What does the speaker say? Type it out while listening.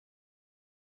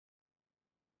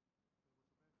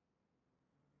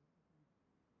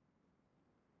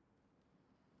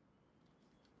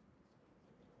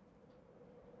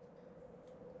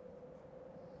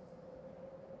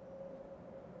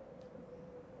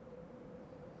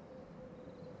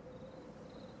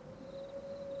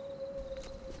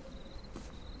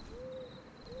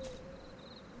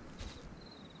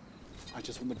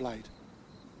scratches from the blade.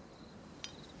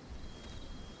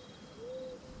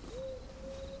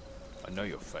 I know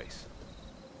your face.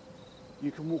 You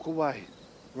can walk away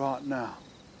right now.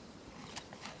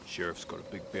 Sheriff's got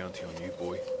a big bounty on you,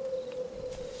 boy.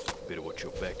 Better watch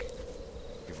your back.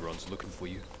 Everyone's looking for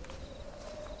you.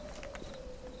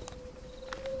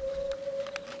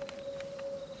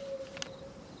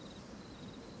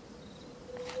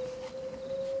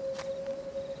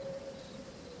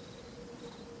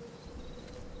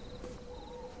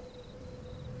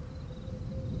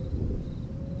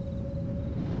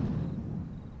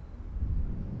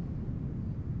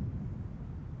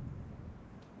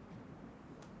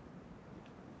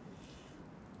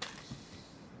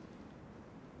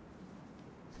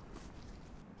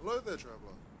 Hello there, traveller.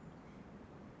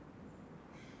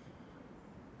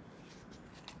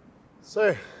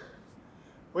 So,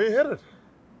 where you headed?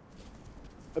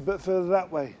 A bit further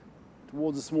that way,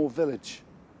 towards a small village.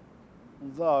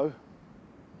 Although,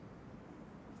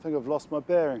 I think I've lost my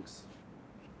bearings.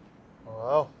 Oh,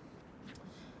 well,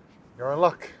 you're in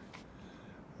luck.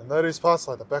 I know these parts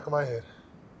like the back of my head.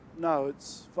 No,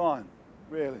 it's fine,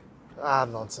 really. Ah,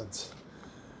 nonsense.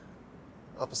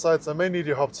 Besides, I may need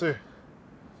your help too.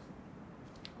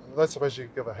 I don't suppose you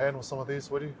could give a hand with some of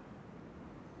these, would you?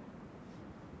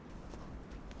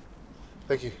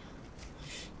 Thank you.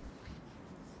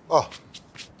 Oh,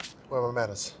 where are my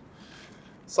manners?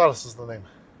 Cyrus is the name.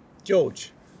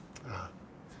 George.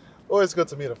 Always good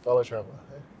to meet a fellow traveller.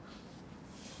 Eh?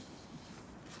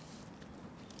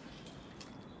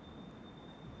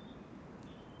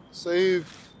 So you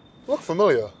look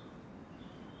familiar.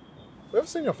 I've never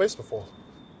seen your face before.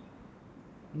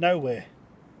 Nowhere.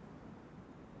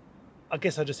 I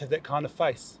guess I just have that kind of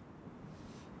face.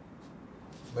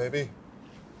 Maybe.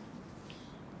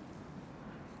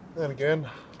 Then again,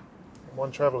 from one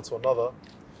traveller to another,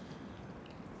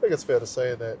 I think it's fair to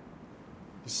say that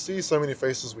you see so many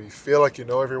faces where you feel like you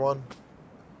know everyone,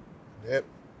 and yet,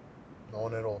 no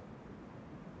one at all.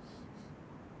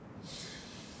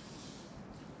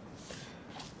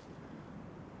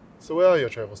 So where are your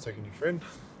travels taking you, friend?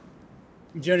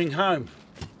 I'm journeying home.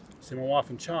 See my wife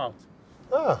and child.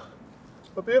 Ah,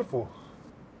 but beautiful.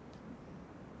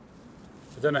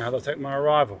 I don't know how they'll take my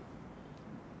arrival.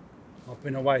 I've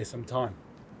been away some time.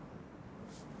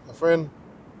 My friend,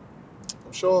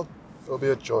 I'm sure it'll be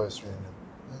a joyous reunion.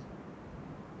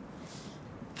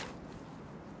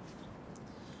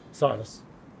 Silas,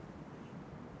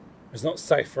 it's not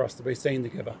safe for us to be seen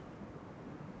together.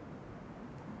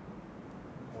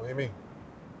 What do you mean?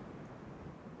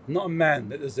 I'm not a man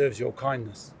that deserves your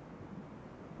kindness.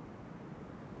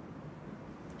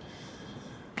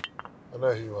 I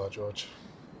know who you are, George.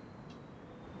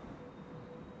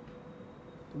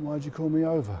 Then why'd you call me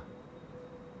over?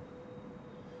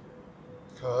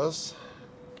 Because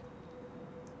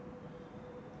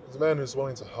as a man who's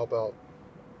willing to help out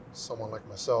someone like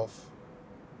myself,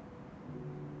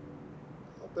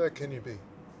 how bad can you be?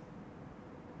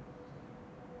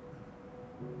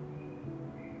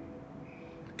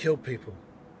 I kill people,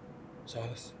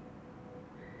 Silas.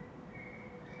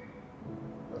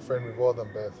 My friend, we've all done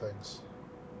bad things.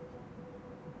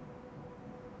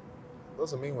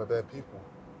 Doesn't mean we're bad people.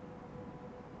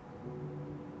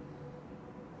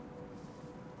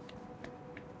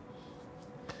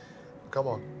 Come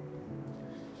on.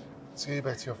 Let's get you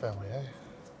back to your family, eh?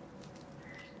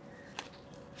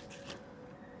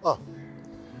 Oh,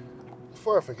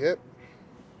 before I forget,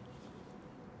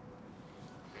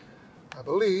 I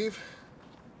believe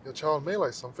your child may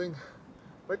like something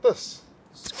like this.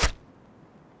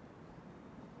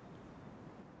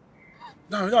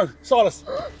 No, Silas!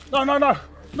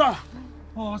 No!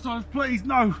 Oh, Silas, please,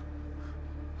 no!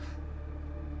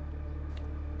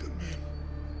 Good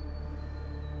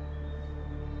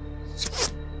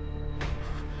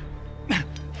man.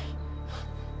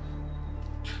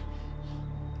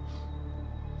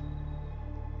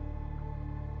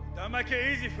 Don't make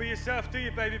it easy for yourself, do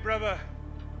you, baby brother?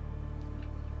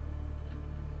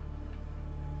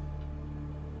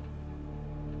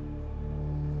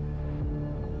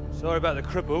 Sorry about the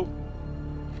cripple.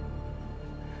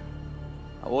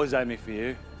 I was aiming for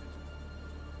you.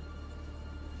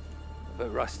 A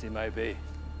bit rusty, maybe.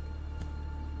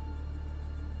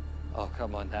 Oh,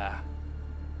 come on now.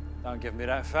 Don't give me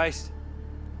that face.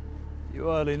 You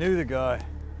hardly knew the guy.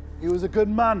 He was a good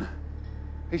man.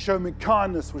 He showed me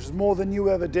kindness, which is more than you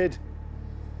ever did.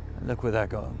 And look where that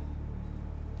got him.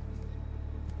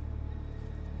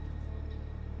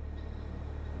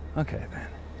 Okay, then.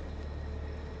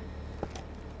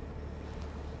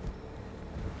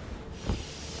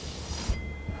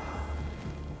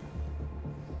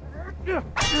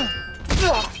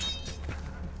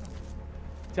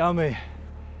 Tell me,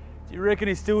 do you reckon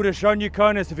he still would have shown you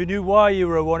kindness if he knew why you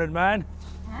were a wanted man?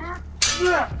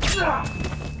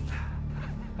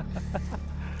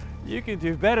 You can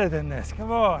do better than this,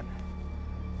 come on.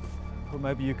 Or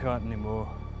maybe you can't anymore.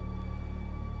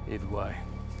 Either way,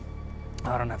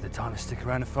 I don't have the time to stick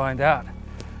around to find out.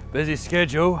 Busy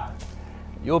schedule.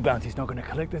 Your bounty's not going to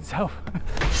collect itself.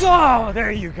 Oh,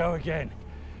 there you go again.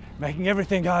 Making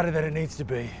everything harder than it needs to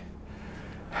be.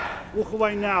 Walk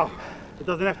away now. It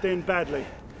doesn't have to end badly.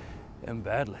 End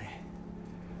badly?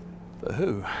 For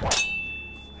who?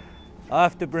 I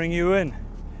have to bring you in.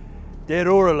 Dead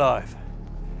or alive.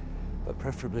 But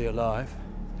preferably alive.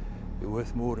 You're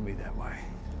worth more to me that way.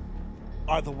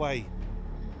 Either way,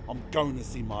 I'm going to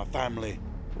see my family.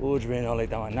 Audrey and Ollie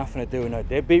don't have nothing to do with no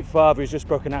deadbeat father who's just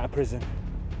broken out of prison.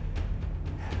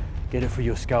 Get it for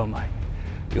your skull, mate.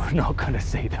 You're not going to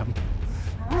see them.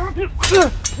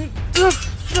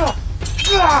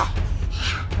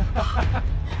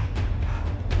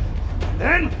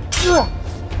 Then...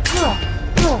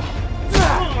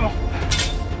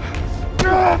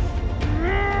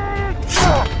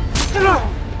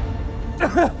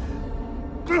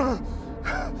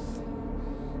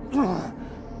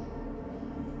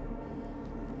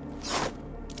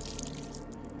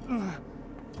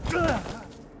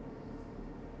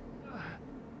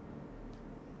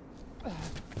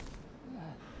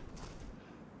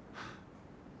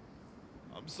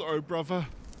 I'm sorry, brother.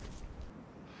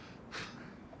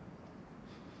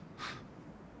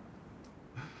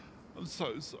 I'm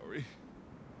so sorry.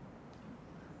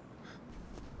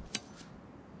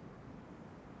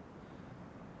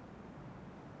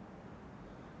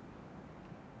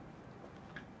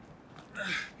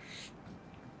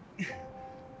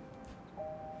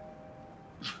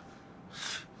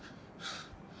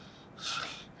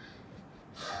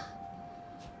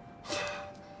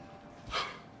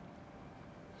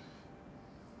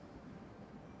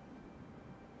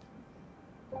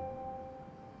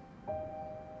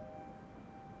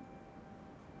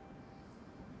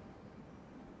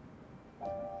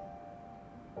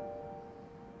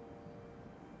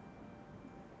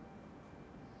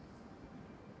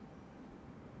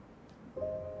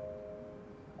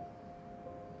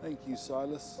 Thank you,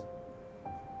 Silas.